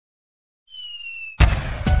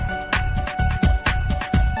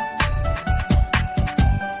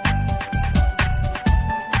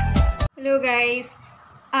Hello guys!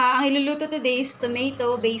 Ang iluluto today is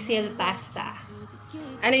tomato basil pasta.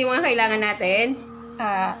 Ano yung mga kailangan natin?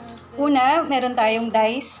 Una, meron tayong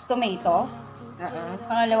diced tomato.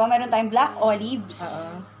 Pangalawa, meron tayong black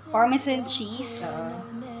olives, parmesan cheese,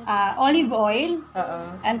 olive oil,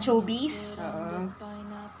 anchovies.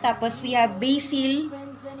 Tapos we have basil,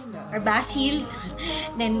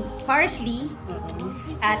 then parsley.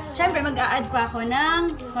 At syempre mag-a-add pa ako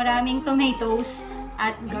ng maraming tomatoes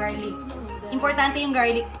at garlic. Importante yung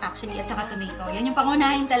garlic actually at saka tomato. Yan yung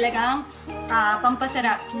pangunahin talagang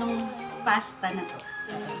pampasarap ng pasta na to.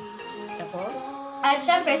 Tapos? At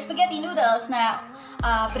syempre spaghetti noodles na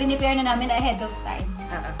prepare na namin ahead of time.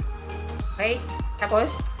 Okay?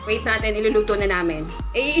 Tapos, wait natin, iluluto na namin.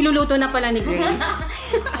 Iluluto na pala ni Grace.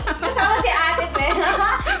 Kasama si ate pe.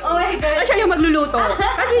 Oh my God. Siya yung magluluto.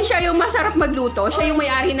 Kasi siya yung masarap magluto. Siya yung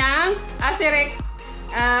may-ari ng Aserek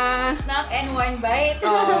Snack and one bite.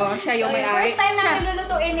 Oo, siya yung may-ari. First time na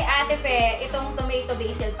nilulutuin ni ate pe itong tomato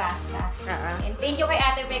basil pasta. And thank you kay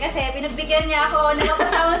ate pe kasi pinagbigyan niya ako na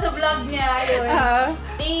makasama sa vlog niya. Yun.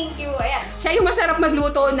 Thank you. Ayan. Siya yung masarap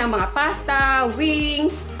magluto ng mga pasta,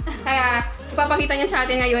 wings. Kaya, ipapakita niya sa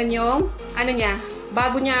atin ngayon yung, ano niya,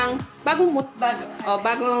 bagong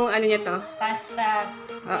ano niya to? Pasta.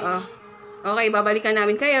 Okay, babalikan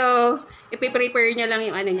namin kayo. Ipiprepare niya lang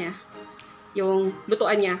yung ano niya. Yung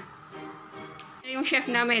lutuan niya. Yung chef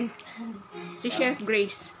namin. Si Chef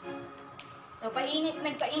Grace. So,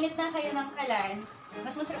 nagpainit na kayo ng kalan.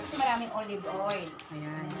 Mas masarap kasi maraming olive oil.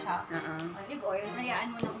 Ayan. Olive oil,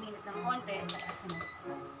 hayaan mo na uminit ng konti.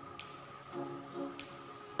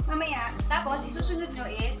 Mamaya, tapos isusunod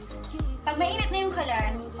nyo is, pag mainit na yung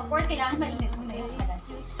kalan, of course, kailangan mainit muna yung kalan.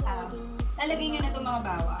 Lalagay nyo na itong mga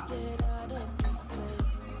bawang.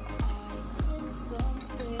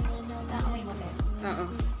 Nakakamay mo din.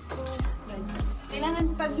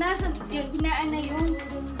 Kailangan pag nasa, yun, hinaan na yung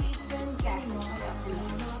kain.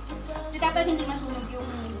 Kasi dapat hindi masunog yung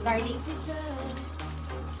garlic.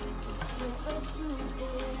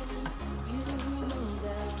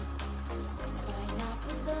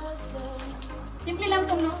 Simple lang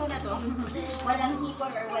itong luto na to. Walang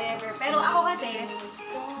hipon or whatever. Pero ako kasi,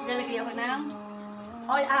 lalagay ako ng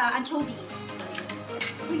anchovies.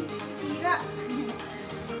 Uy, sira.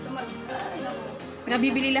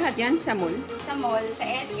 Nabibili lahat yan sa mall? Sa mall, sa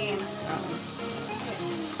SM.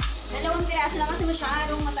 Dalawang piraso lang kasi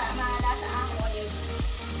masyadong malasa ang olive.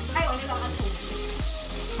 Ay, olive ang anchovies.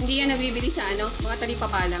 Hindi yan nabibili sa ano? Mga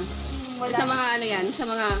talipapa lang. Wala. Sa mga ano yan? Sa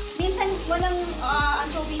mga... Minsan, walang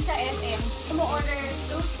anchovies sa SM. Kumu-order.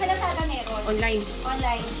 Sa Lazada meron. Online.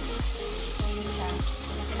 Online.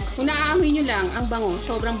 Kung naaamoy nyo lang, ang bango.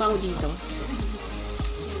 Sobrang bango dito.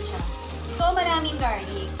 So, maraming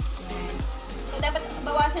garlic. So, dapat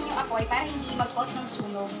bawasan yung apoy para hindi mag-cause ng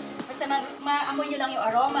sunog. Basta maamoy nyo lang yung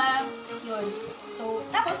aroma. Yun. So,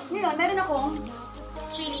 tapos, yun, meron akong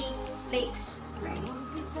chili flakes.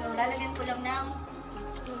 So, lalagyan ko lang ng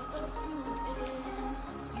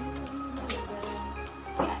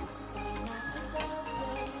yan.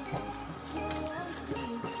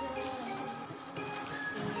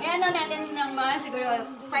 Ayan lang natin ng mga siguro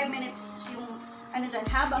 5 minutes yung ano dyan,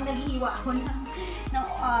 habang naghihiwa ako ng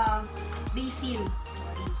basil.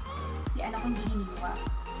 Sorry. Kasi ano kung hindi hiniwa.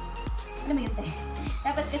 Ano mo yun, te?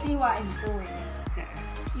 Dapat kasi hiwain ito eh.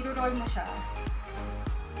 I-roll mo siya.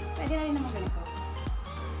 Pwede na rin naman ganito.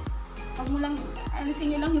 Huwag mo lang,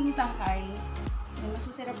 alisin nyo lang yung tangkay.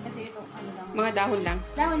 Masusarap kasi ito, ano lang. Mga dahon lang.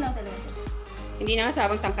 Dahon lang talaga. Hindi na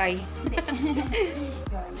kasabang tangkay. Hindi.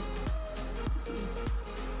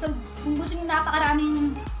 So, kung gusto nyo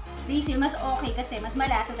napakaraming basil, mas okay kasi mas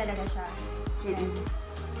malasa talaga siya.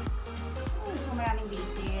 So, maraming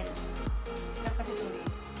basil. Masarap kasi ito eh.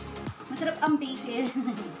 Masarap ang basil.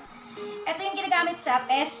 Ito yung ginagamit sa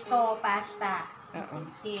pesto pasta.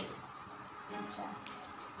 Basil. Ayan siya.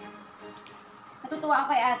 Natutuwa ako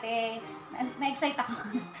kay ate. Na-excite ako.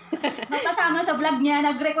 Magkasama sa vlog niya,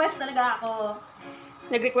 nag-request talaga ako.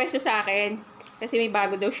 Nag-request siya sa akin. Kasi may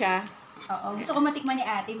bago daw siya. Oo, gusto ko matikman ni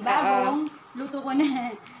ate. Bagong luto ko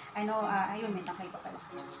na. Ayun, may tangkay pa pala.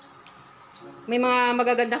 May mga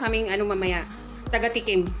magaganda kaming mamaya.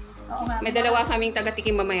 Taga-tikim. Oo nga. May dalawa kaming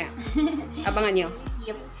taga-tikim mamaya. Abangan nyo.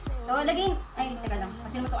 Yep. So, lagay, ay, teka lang.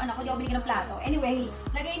 Kasi naman itong anak ko, di ako binigyan ng plato. Anyway,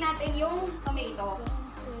 lagay natin yung tomato.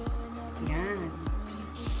 Yan.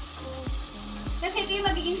 Kasi ito yung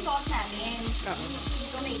magiging sauce natin.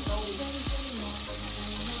 Tomato.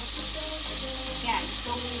 Yan.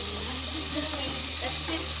 So, let's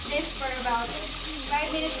sit this for about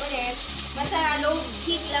 5 minutes ulit. Basta low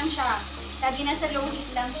heat lang siya. Lagi nasa low heat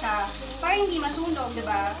lang siya. Para hindi masunog,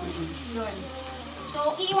 diba? Yun.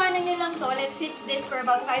 So, iiwanan nyo lang to. Let's sit this for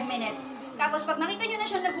about 5 minutes. Tapos, pag nakita nyo na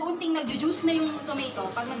siya nag-uunting nag-juice na yung tomato,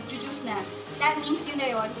 pag nag-juice na, that means yun na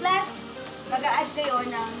yun. Plus, mag-a-add kayo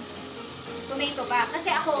ng tomato pa. Kasi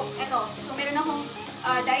ako, eto, so meron akong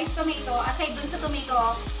diced tomato. Aside dun sa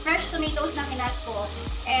tomato, fresh tomatoes na kinat ko.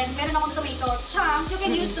 And meron akong tomato chunks. You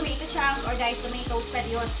can use tomato chunks or diced tomatoes, pwede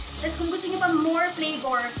yun. Tapos kung gusto nyo pa more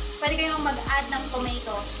flavor, pwede kayong mag-add ng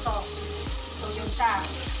tomato sauce. So, yun siya.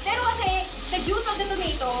 Pero kasi, the juice of the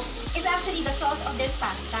tomato is actually the sauce of this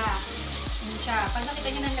pasta. Yun siya. Pag nakita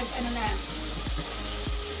nyo na ano na,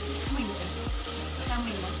 amoy mo.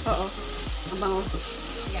 Amoy mo. Oo. Ang bango.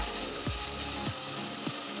 Yeah.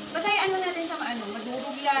 Basta ano natin siya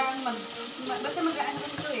madurog lang, basta mag-ano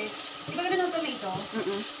kasi ito eh. Di ba ganun ang tomato?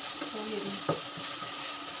 So, yun.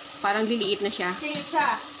 Parang liliit na siya. Liliit siya.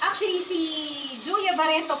 Actually, si Julia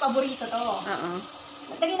Barreto, paborito to. Oo.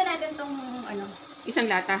 Lagyan na natin tong, Isang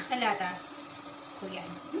lata. Isang lata. So, yan.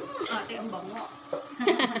 Ate, ang bango.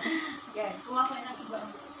 Yan. Kuha ko ng iba.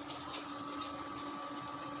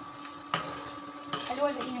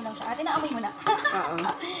 Haluan nyo lang siya. Ate, naamoy mo na. Oo.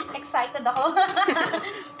 Excited ako.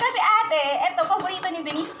 Kasi ate, eto, paborito ni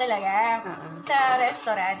Denise talaga. Sa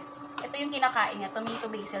restaurant. Ito yung kinakain niya,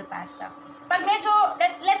 tomato basil pasta. Pag medyo,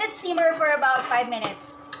 let it simmer for about 5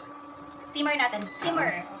 minutes. Simmer natin.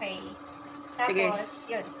 Simmer. Okay. Tapos,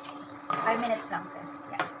 yun. 5 minutes lang.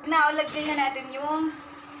 Yeah. Now, lagyan na natin yung,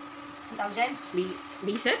 ang tawag dyan?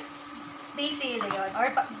 Basil? Basil yun.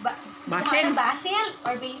 Or basil? Basil?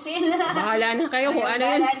 Or basil? Bahala na kayo kung ano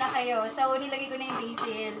yun. Bahala na kayo. So, nilagay ko na yung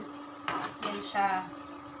basil. Yan siya.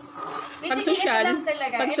 Pag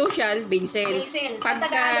social, basil. Basil.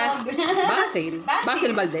 Pagka basil.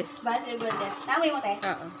 Basil Valdez. Basil Valdez. Tama mo, te?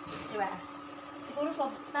 Oo. Diba? Siguro,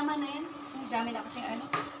 tama na yan. Ang dami na kasing ano.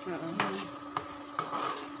 Oo.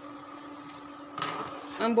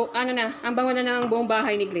 Ang bango na ng buong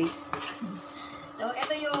bahay ni Grace. So,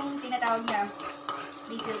 ito yung tinatawag na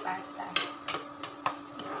basil pasta.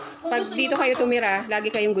 Pag dito kayo tumira,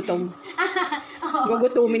 lagi kayong gutom.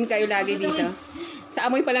 Gugutumin kayo lagi dito. Sa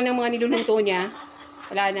amoy pa lang ng mga niluluto niya,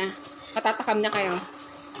 wala na. Matatakam na kayo.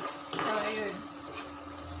 So, ayun.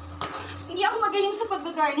 Hindi ako magaling sa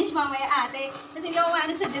pag-garnish mamaya, ate. Kasi hindi ako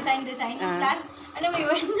maano sa design. Alam mo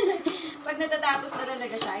yun? Pag natatapos na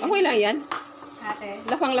talaga siya. Okay lang yan. Ate.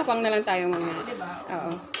 Lapang-lapang na lang tayo mamaya. Diba?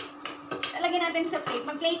 Oo. Lagyan natin sa plate.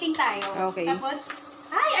 Mag-plating tayo. Okay. Tapos,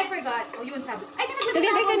 I forgot. O yun, sabi.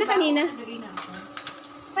 Naglagay ka na kanina. Naglagay na ako.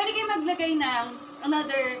 Pwede kayo maglagay ng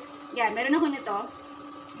another, yan, meron ako nito.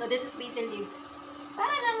 So, this is basil leaves. Para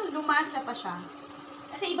lang lumasa pa siya.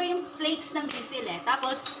 Kasi iba yung flakes ng basil eh.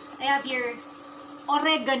 Tapos, I have here,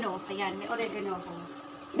 oregano. Ayan, may oregano ako.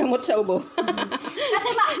 Gamot sa ubo. Kasi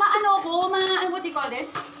what do you call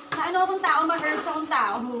this? Maano akong tao, ma-herbs akong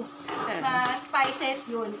tao. Spices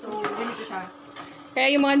yun. So, ganito siya. Kaya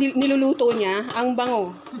yung mga niluluto niya, ang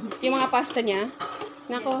bango. Yung mga pasta niya,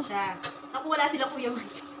 nako. Yan siya. Naku, wala sila kuya.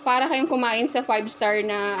 Para kayong kumain sa 5-star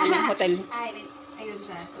na hotel. Ayun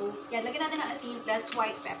siya. So, yan. Lagyan natin ng asin plus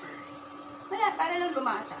white pepper. Wala, para lang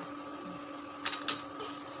lumasa.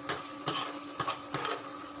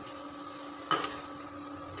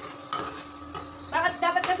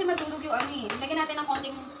 Dapat kasi madurog yung ano eh. Lagyan natin ng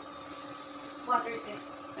konting water tip.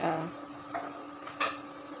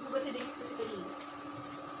 Nagbugas si Denise kasi kanina.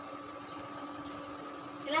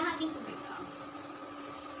 Kalahating tubig lang.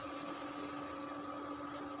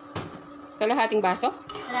 Kalahating baso?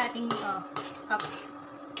 Kalahating cup.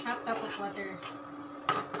 Half cup of water.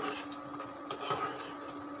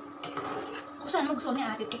 Kung saan mo gusto ni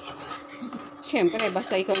ate ito? Siyempre,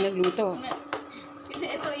 basta ikaw nagluto.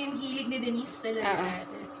 Kasi ito yung hilig ni Denise talaga.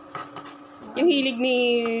 Yung hilig ni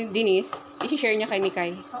Denise, isi-share niya kay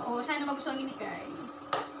Mikay. Oo, sana magustuhan ni Mikay.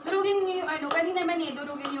 Durugin niyo yung ano, pwede naman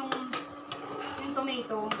durugin yung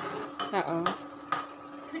tomato. Oo.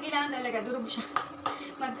 Kasi kailangan talaga, durog siya.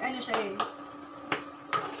 Mag-ano siya eh.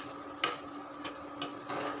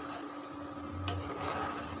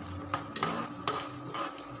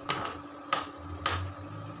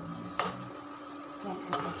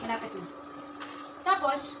 Malapit na.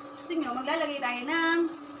 Tapos, gusto nyo, maglalagay tayo ng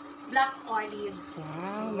black olives.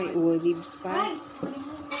 Wow, may olives pa. Ay,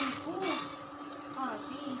 kalimutan ko.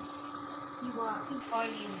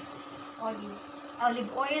 Olives.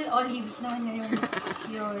 Olive oil, olives naman ngayon.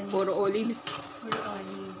 Yun. Puro olives. Puro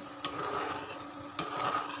olives.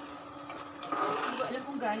 Hindi ko alam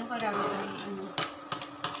kung gaano karami ang ano.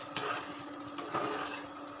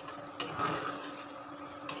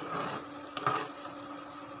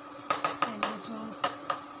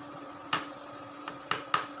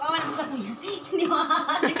 Sa kuya. Hindi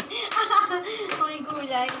makakalik. Okay,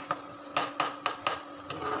 gulay.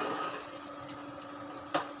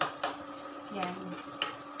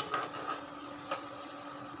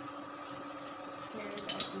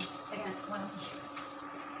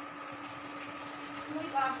 Uy,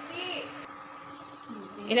 papi.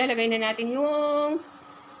 Ilalagay na natin yung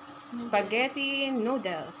spaghetti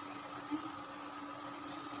noodles.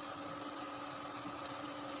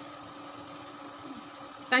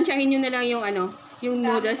 Tansyahin nyo na lang yung ano, yung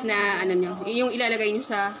noodles na ano nyo, yung ilalagay nyo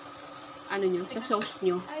sa ano nyo, sa sauce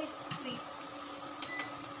nyo. Ay, wait.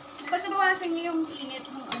 Basta bawasan nyo yung init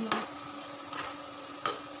ng ano.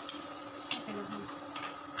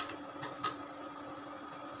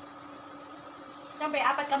 Siyempre,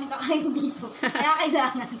 4 kami kakain dito. Kaya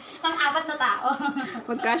kailangan. Pang-4 na tao.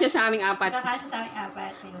 Magkasya sa aming 4. Kakasya sa aming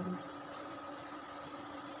 4. Ayun.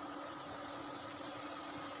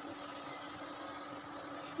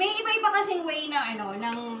 May iba-iba kasing way ng ano,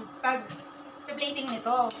 ng pag-plating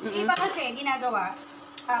nito. Iba kasi ginagawa,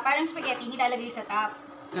 parang spaghetti nilalagay sa top.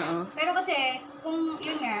 Oo. Pero kasi, kung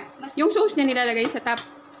yun nga, mas... Yung sauce niya nilalagay sa top.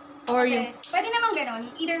 Or okay. yung... Pwede naman ganon,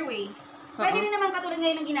 either way. Pwede rin naman katulad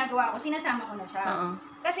ngayon ng ginagawa ko, sinasama ko na siya. Oo.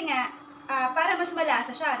 Kasi nga, para mas malasa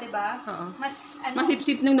siya, di ba? Oo. Mas, ano...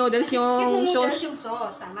 Masipsip ng noodles yung sauce. Yung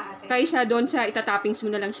sauce, tama ate. Kaysa doon sa itatoppings mo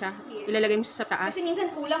na lang siya. Yes. Ilalagay mo siya sa taas. Kasi minsan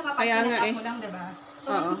kulang kapag Kaya nga pinatap mo lang, di ba? So,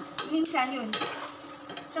 mas, Oo. minsan yun.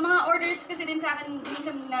 Sa mga orders kasi din sa akin,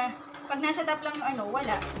 minsan na, pag nasa top lang yung ano,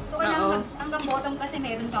 wala. So, kailangan hanggang bottom kasi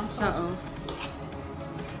meron kang sauce. Oo.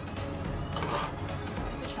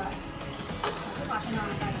 Ito siya. Ito kasi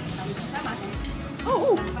nakakain. Tama.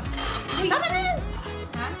 Oo. Uy! Tama na yan!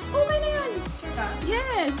 Ha? Okay na yan! Sure ka?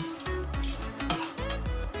 Yes!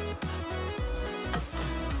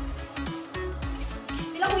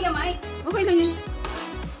 Sila Kuya Mike. Okay lang yun.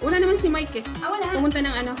 Una naman si Mike eh. Wala. Pumunta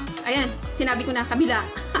ng ano. Ayan, sinabi ko na, kabila.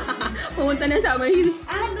 Pumunta ng Summer Hill.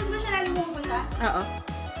 Doon ba siya laging pumupunta? Oo.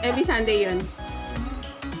 Every Sunday yun.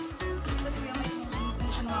 Kasi Kuya Mike, doon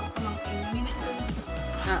siya mga pamangkin. Minsan ko dito.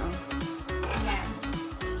 Oo. Ayan.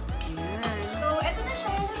 Ayan. So, eto na siya.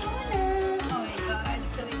 Luto na. Oh my God.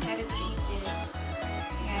 So excited to eat this.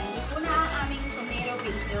 Ayan. Luto na ang aming tomato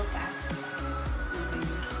basil pasta.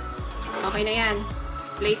 Okay na yan.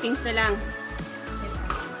 Platings na lang. Yes,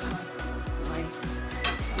 Okay.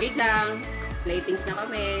 Wait lang. Platings na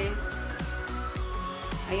kami.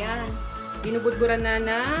 Ayan. Binubudburan na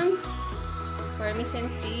ng parmesan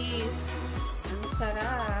cheese. Ang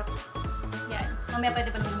sarap. yan. Mamaya pwede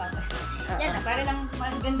pa nung bago. Yan na. Para lang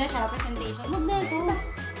maganda siya. Presentation. Huwag na ito. Yan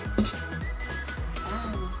siya.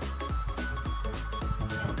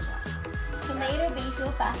 Tomato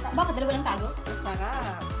basil pasta. Bakit? Dalawa lang tayo? Ang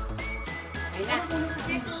sarap. Ayun na. Ano sa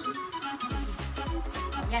akin?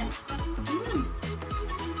 Yan.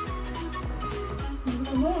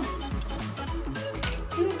 Gusto mo?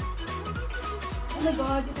 Oh my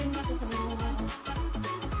God, ito yung gusto ko.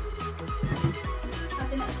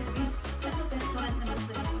 Ate na kasi sa restaurant na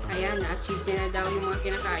gusto niya. Ayan, na-achieve niya na daw yung mga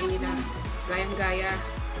kinakain nila. Gayang-gaya.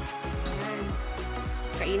 Ayan.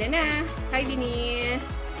 Kainan na. Hi, Denise.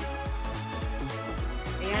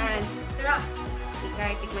 Ayan. Tara!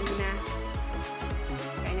 Ikay, tikman mo na.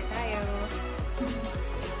 Kain na tayo.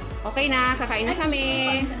 Okay na, kakain na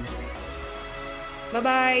kami.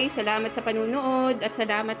 Bye-bye. Salamat sa panunood at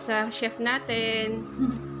salamat sa chef natin.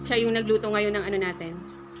 Siya yung nagluto ngayon ng ano natin.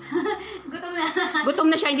 Gutom na. Gutom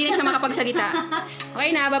na siya, hindi na siya makapagsalita.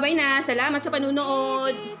 Okay na, bye-bye na. Salamat sa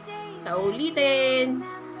panunood. Sa ulitin.